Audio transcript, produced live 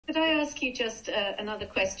Could I ask you just another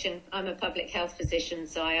question? I'm a public health physician,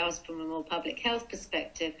 so I ask from a more public health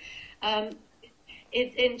perspective.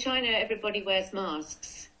 In China, everybody wears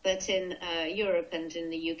masks, but in Europe and in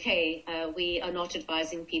the UK, we are not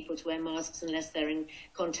advising people to wear masks unless they're in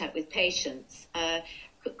contact with patients.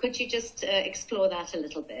 Could you just explore that a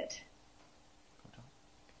little bit?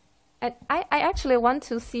 And I actually want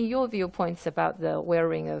to see your viewpoints about the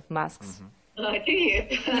wearing of masks. Mm-hmm. Oh, do you?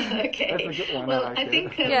 Okay. Well, I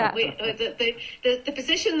think the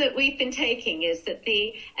position that we've been taking is that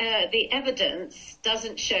the evidence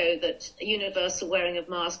doesn't show that universal wearing of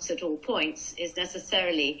masks at all points is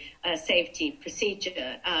necessarily a safety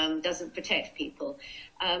procedure, doesn't protect people.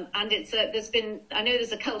 And I know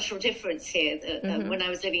there's a cultural difference here. When I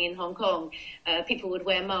was living in Hong Kong, people would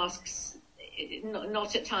wear masks.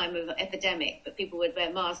 Not at time of epidemic, but people would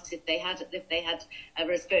wear masks if they had a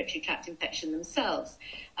respiratory tract infection themselves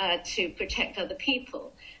to protect other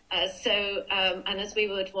people. And as we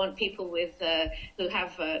would want people who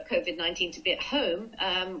have COVID-19 to be at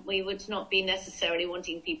home, we would not be necessarily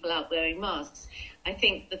wanting people out wearing masks. I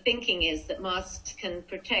think the thinking is that masks can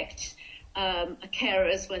protect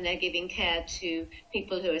carers when they're giving care to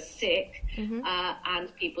people who are sick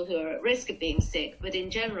and people who are at risk of being sick. But in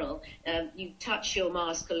general, you touch your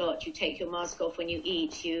mask a lot. You take your mask off when you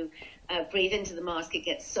eat. You breathe into the mask, it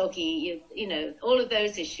gets soggy. All of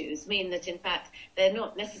those issues mean that, in fact, they're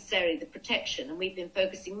not necessarily the protection. And we've been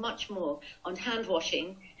focusing much more on hand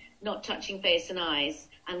washing, not touching face and eyes,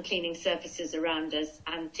 and cleaning surfaces around us,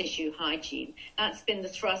 and tissue hygiene. That's been the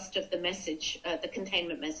thrust of the message, the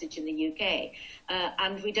containment message in the UK.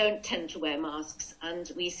 And we don't tend to wear masks,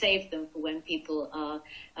 and we save them for when people are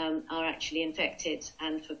actually infected,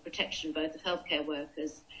 and for protection both of healthcare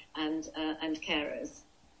workers and carers.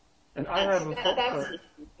 And I have a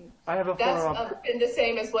follow-up. That's been the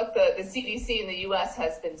same as what the CDC in the U.S.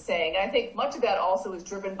 has been saying. And I think much of that also is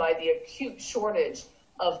driven by the acute shortage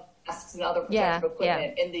of masks and other protective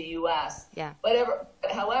equipment in the U.S.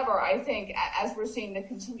 However, I think as we're seeing the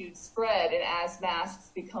continued spread and as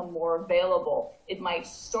masks become more available, it might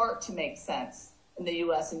start to make sense in the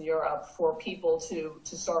U.S. and Europe for people to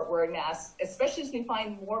start wearing masks, especially as we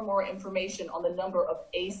find more and more information on the number of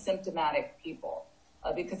asymptomatic people.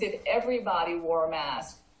 Because if everybody wore a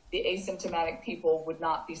mask, the asymptomatic people would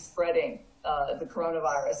not be spreading the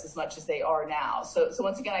coronavirus as much as they are now. So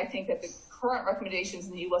once again, I think that the current recommendations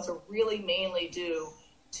in the U.S. are really mainly due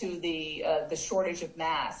to the shortage of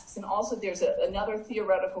masks. And also there's another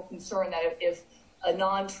theoretical concern that if a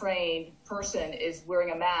non-trained person is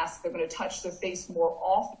wearing a mask, they're going to touch their face more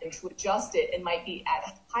often to adjust it and might be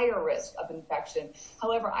at higher risk of infection.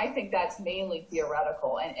 However, I think that's mainly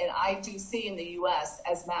theoretical. And I do see in the U.S.,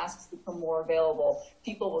 as masks become more available,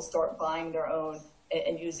 people will start buying their own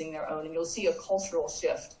and using their own. And you'll see a cultural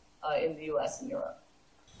shift in the U.S. and Europe.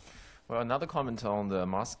 Well, another comment on the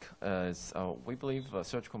mask is we believe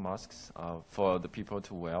surgical masks for the people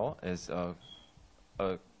to wear is a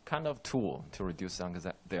kind of tool to reduce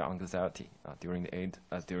their anxiety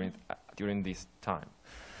during this time.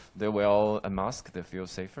 They wear a mask, they feel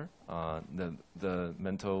safer. The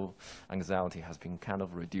mental anxiety has been kind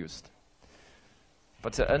of reduced.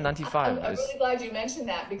 But N95 I'm really glad you mentioned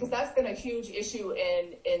that, because that's been a huge issue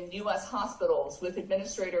in U.S. hospitals, with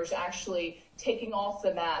administrators actually taking off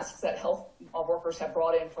the masks that health workers have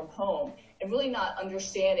brought in from home, and really not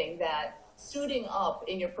understanding that suiting up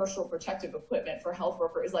in your personal protective equipment for a health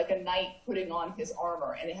worker is like a knight putting on his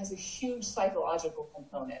armor, and it has a huge psychological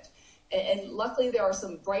component. And luckily, there are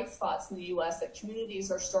some bright spots in the U.S. that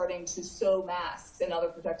communities are starting to sew masks and other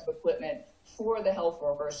protective equipment for the health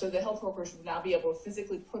workers, so the health workers will now be able to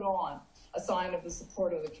physically put on a sign of the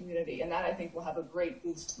support of the community, and that, I think, will have a great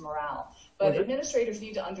boost to morale. But administrators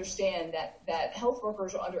need to understand that health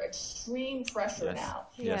workers are under extreme pressure now,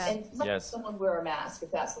 and let someone wear a mask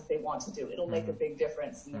if that's what they want to do. It'll make a big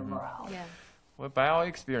difference in their morale. Yeah. Well, by our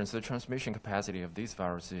experience, the transmission capacity of this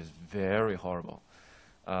virus is very horrible.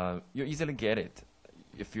 You easily get it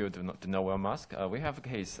if you do not wear a mask. We have a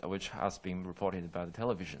case which has been reported by the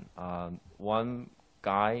television. One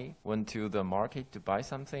guy went to the market to buy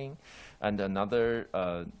something, and another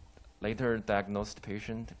later diagnosed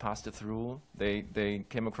patient passed through. They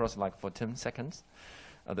came across like for 10 seconds.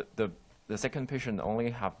 The second patient only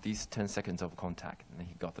have these 10 seconds of contact, and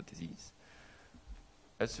he got the disease.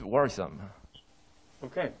 It's worrisome.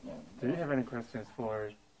 Okay. Do you have any questions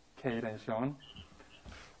for Kate and Sean?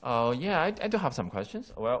 Yeah, I do have some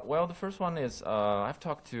questions. Well, the first one is I've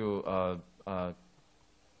talked to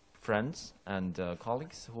friends and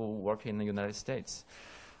colleagues who work in the United States.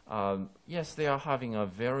 Yes, they are having a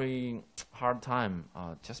very hard time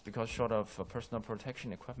just because short of personal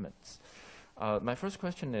protection equipment. My first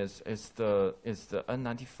question is the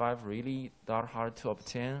N95 really that hard to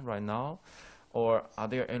obtain right now, or are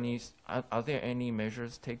there any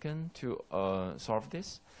measures taken to solve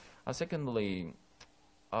this? Secondly,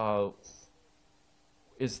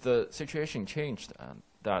 is the situation changed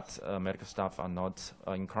that medical staff are not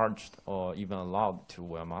encouraged or even allowed to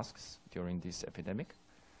wear masks during this epidemic?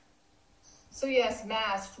 So yes,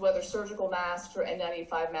 masks, whether surgical masks or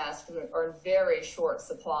N95 masks, are in very short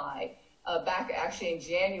supply. Back actually in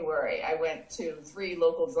January, I went to 3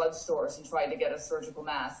 local drugstores and tried to get a surgical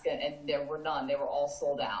mask, and there were none. They were all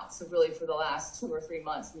sold out. So really for the last 2 or 3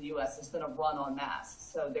 months in the U.S., there's been a run on masks.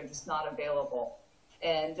 So they're just not available.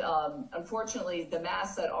 And unfortunately, the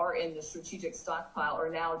masks that are in the strategic stockpile are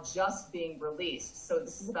now just being released. So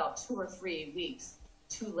this is about 2 or 3 weeks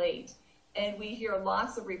too late. And we hear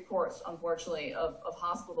lots of reports, unfortunately, of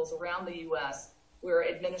hospitals around the U.S. where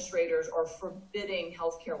administrators are forbidding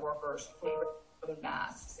healthcare workers from wearing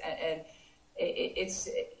masks. And it's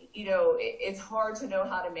hard to know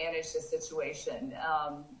how to manage this situation,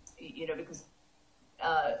 because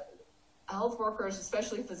health workers,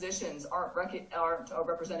 especially physicians, aren't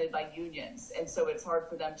represented by unions. And so it's hard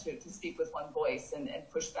for them to speak with one voice and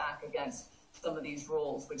push back against some of these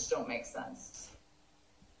rules, which don't make sense.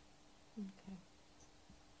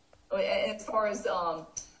 Okay. As far as the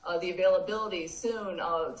availability, soon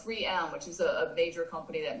 3M, which is a major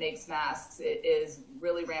company that makes masks, it is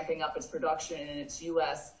really ramping up its production in its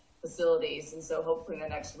U.S. facilities. And so hopefully in the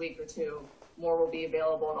next week or 2, more will be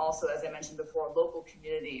available. And also, as I mentioned before, local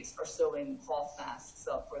communities are sewing cloth masks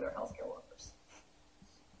up for their healthcare workers.